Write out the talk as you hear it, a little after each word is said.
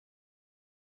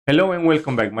Hello and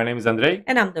welcome back. My name is Andrei.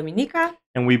 And I'm Dominika.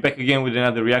 And we're back again with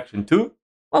another reaction to...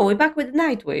 Well, we're back with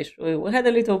Nightwish. We had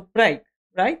a little break,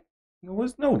 right? There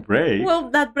was no break. Well,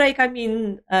 that break, I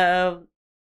mean,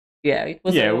 it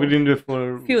was we didn't do it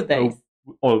for... a few days.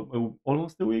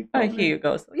 Almost a week. Here you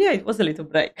go. So, yeah, it was a little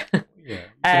break. Yeah.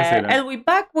 And we're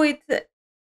back with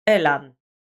Élan,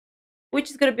 which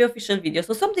is going to be official video.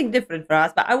 So something different for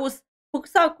us. But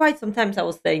for quite some time I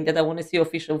was saying that I want to see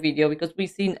official video because we've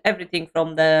seen everything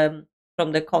from the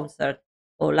concert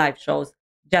or live shows,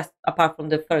 just apart from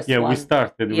the first one. Yeah, we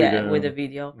started with the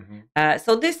video. Mm-hmm.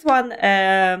 So this one,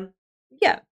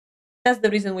 that's the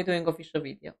reason we're doing official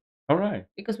video. All right.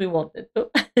 Because we wanted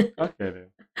to. Okay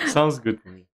then. Sounds good to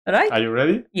me. All right. Are you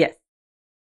ready? Yes.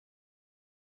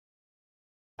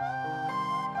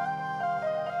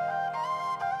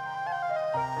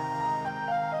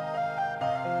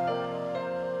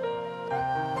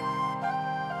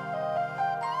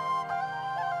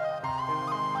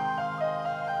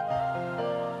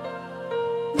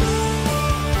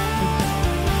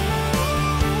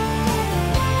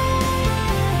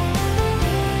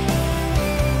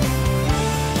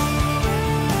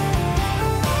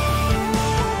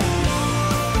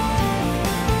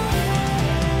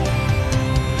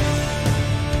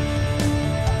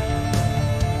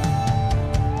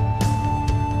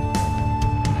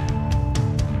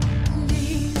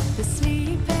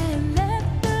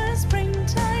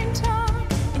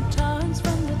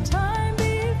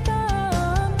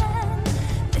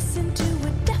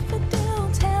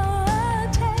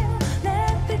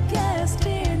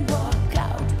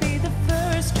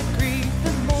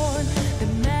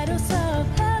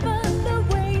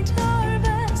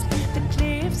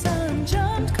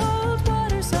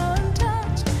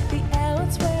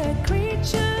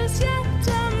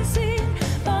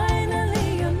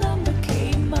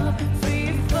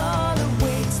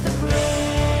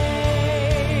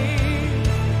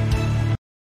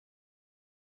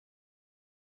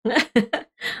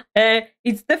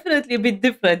 It's definitely a bit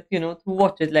different, to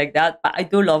watch it like that. But I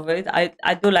do love it.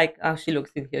 I do like how she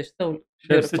looks in here. So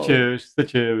beautiful. She has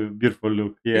such a beautiful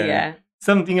look. Yeah.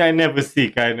 Something I never see,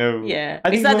 kind of. Yeah.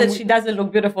 It's not that she doesn't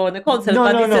look beautiful in the concert,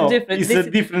 but it's a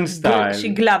different style.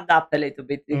 She glammed up a little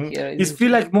bit in here. It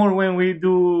feels like more when we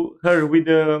do her with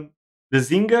the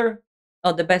zinger.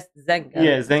 Oh, the best Zenger.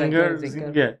 Yeah,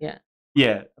 Zenger.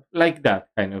 Yeah, like that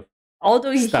kind of.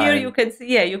 Although style. Here you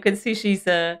can see she's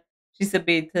a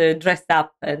bit dressed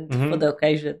up and for the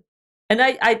occasion. And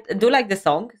I do like the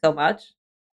song so much.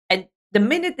 And the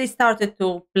minute they started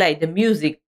to play, the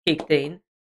music kicked in.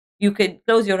 You can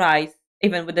close your eyes,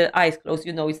 even with the eyes closed,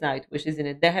 it's Nightwish, isn't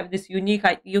it? They have this unique.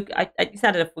 It's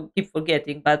not that I keep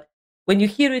forgetting, but when you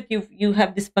hear it, you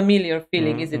have this familiar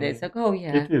feeling, isn't it? It's like, oh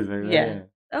yeah, it is. Yeah.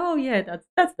 Oh yeah,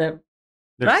 that's them.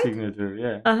 Their right? Signature,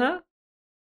 yeah.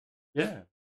 Yeah.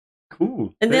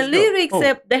 Cool. And the lyrics,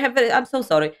 they have very. I'm so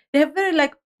sorry. They have very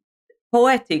like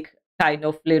poetic kind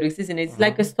of lyrics, isn't it? It's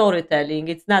like a storytelling.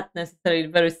 It's not necessarily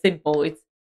very simple. It's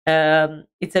a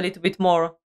little bit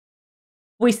more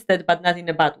twisted, but not in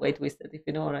a bad way twisted, if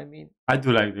you know what I mean. I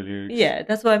do like the lyrics. Yeah,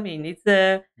 that's what I mean. It's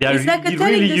like telling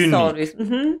really the stories.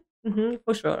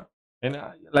 For sure. And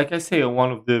like I say on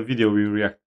one of the video we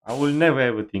react, I will never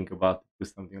ever think about to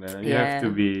something like that. You have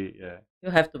to be, You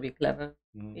have to be clever.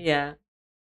 Yeah.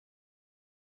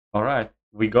 All right,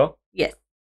 we go? Yes.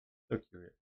 So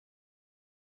curious.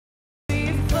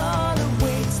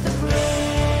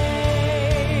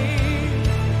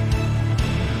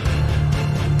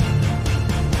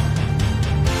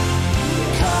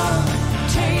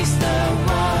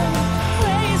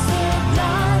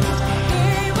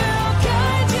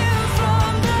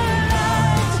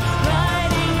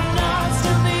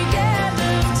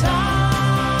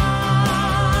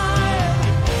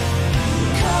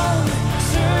 Come,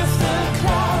 surf the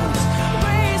clouds,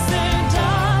 race the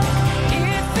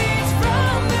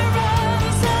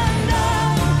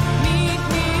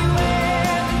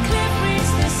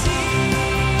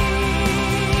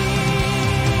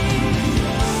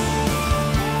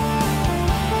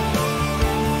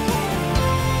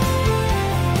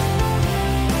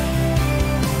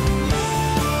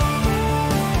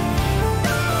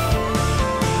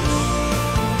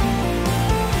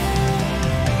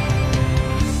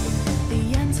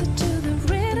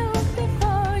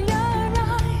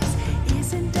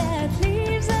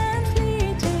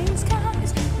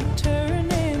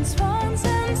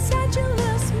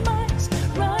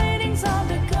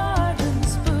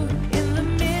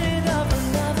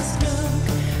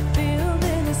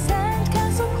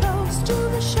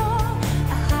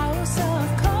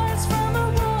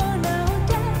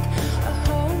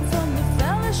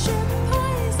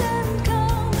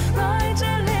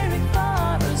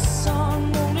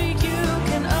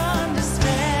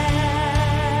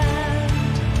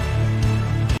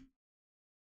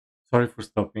Sorry for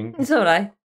stopping. It's all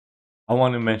right. I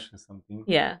want to mention something.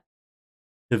 Yeah.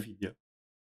 The video.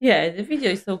 Yeah, the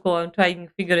video is so cool. I'm trying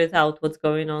to figure it out what's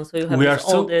going on. So you have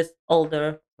this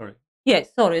older. Sorry. Yeah,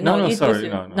 sorry. No, sorry.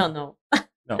 No. No.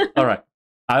 All right.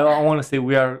 I want to say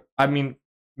we are. I mean,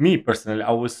 me personally,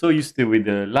 I was so used to with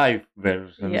the live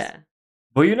versions. Yeah.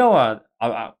 But you know what?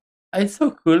 It's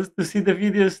so cool to see the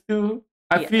videos too.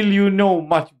 I feel you know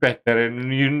much better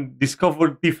and you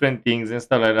discover different things and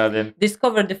stuff like that. And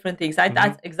discover different things.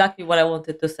 That's exactly what I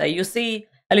wanted to say. You see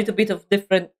a little bit of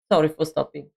different. Sorry for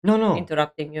stopping. No.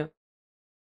 Interrupting you.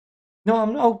 No,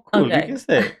 I'm not cool. Okay. You can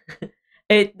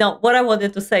say. No, what I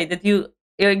wanted to say that you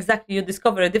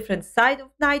discover a different side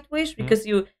of Nightwish because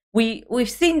we've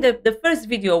seen the first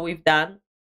video we've done.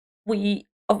 We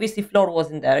obviously Floor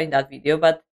wasn't there in that video,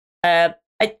 but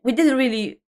we didn't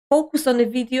really focus on the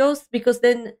videos because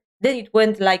then it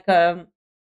went like a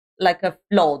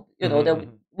flood, you know. That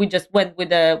we just went with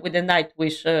the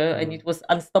Nightwish and it was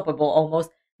unstoppable almost.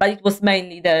 But it was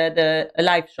mainly the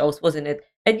live shows, wasn't it?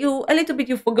 And you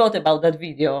forgot about that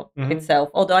video itself.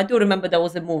 Although I do remember there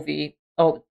was a movie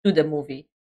to the movie,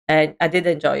 and I did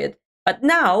enjoy it. But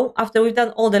now, after we've done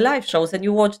all the live shows, and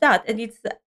you watch that, and it's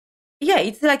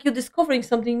like you're discovering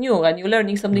something new and you're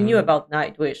learning something new about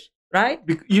Nightwish, right?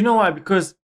 You know why?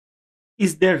 Because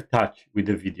it's their touch with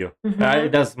the video.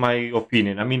 That's my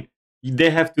opinion. I mean,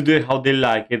 they have to do it how they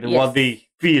like it, what they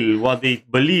feel, what they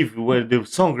believe, what the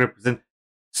song represents.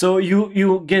 So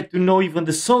you get to know even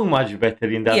the song much better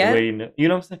in that way. You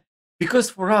know what I'm saying? Because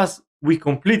for us, we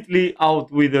completely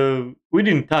out with we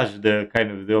didn't touch the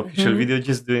kind of the official video,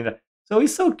 just doing that. So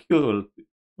it's so cool.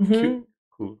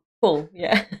 Cool.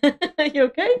 Yeah. You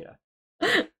okay?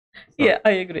 Yeah. Yeah,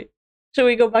 I agree. Shall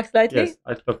we go back slightly? Yes,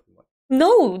 I talked too much.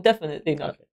 No, definitely not.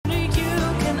 Okay.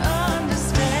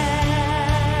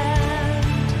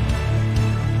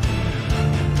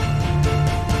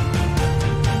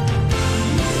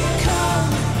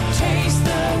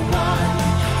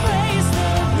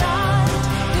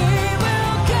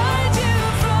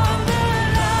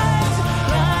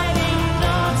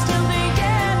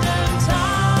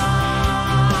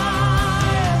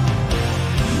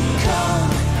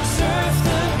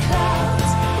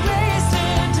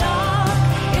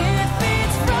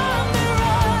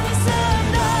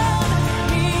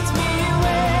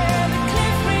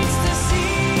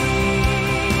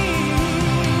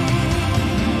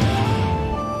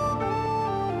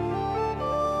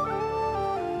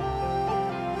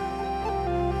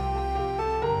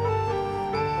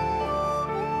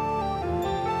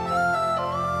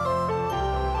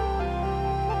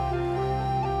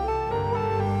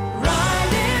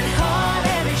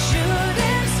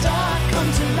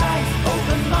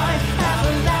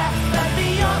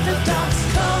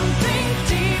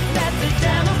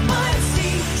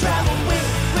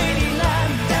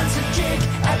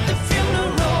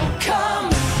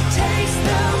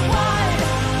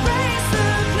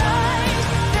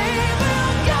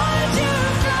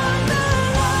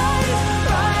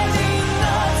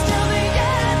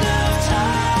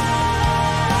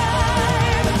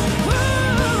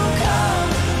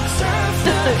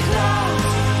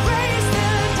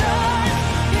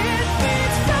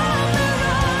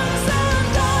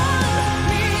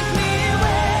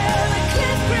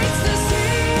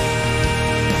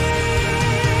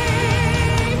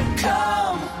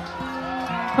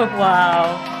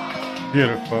 Wow.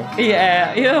 Beautiful.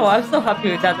 Yeah, you know, I'm so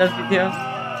happy with that video.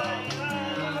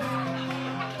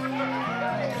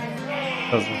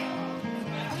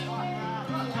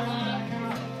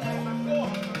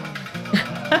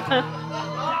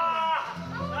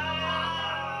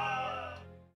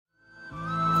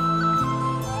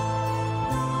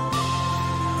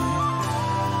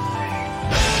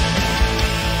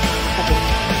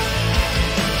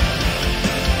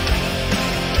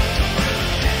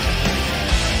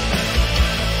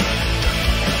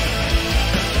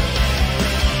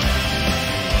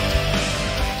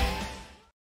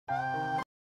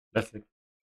 That's it.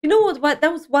 You know what?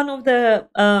 That was one of the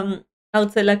I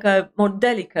would say like a more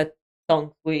delicate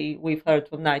songs we've heard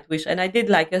from Nightwish, and I did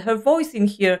like it. Her voice in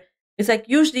here is like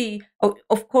usually,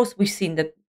 of course, we've seen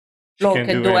that Floor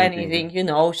can do anything. You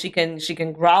know, she can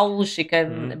growl, she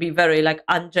can be very like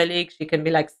angelic, she can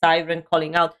be like siren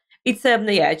calling out. It's her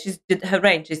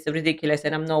range is ridiculous,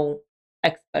 and I'm no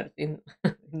expert in,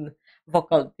 in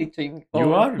vocal teaching.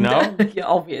 You are now, yeah,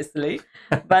 obviously,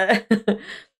 but.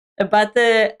 But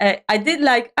I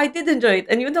did enjoy it,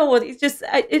 and you know what? It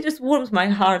just warms my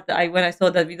heart. When I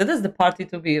saw that video, that's the party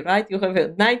to be, right? You have a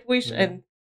Nightwish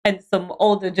and some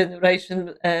older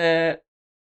generation. I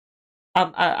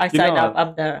sign up.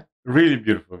 I'm there. Really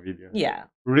beautiful video. Yeah.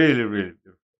 Really, really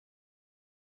beautiful.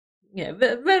 yeah,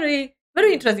 very,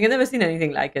 very interesting. I've never seen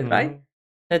anything like it, right?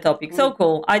 The topic. So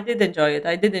cool. I did enjoy it.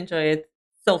 I did enjoy it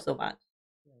so much.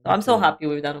 So I'm so happy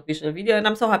with that official video, and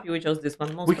I'm so happy we chose this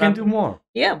one. We can do more.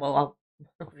 Yeah, well,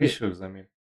 officials, I mean.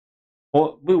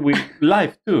 Or we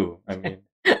live too, I mean.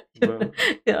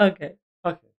 Yeah, okay.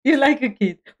 You like a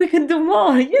kid. We can do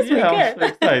more. Yes, we can. I'm so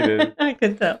excited. I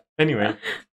can tell. Anyway,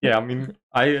 yeah, I mean,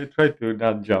 I try to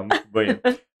not jump, but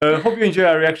yeah. Hope you enjoy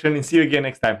our reaction and see you again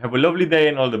next time. Have a lovely day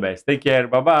and all the best. Take care.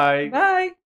 Bye-bye.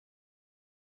 Bye.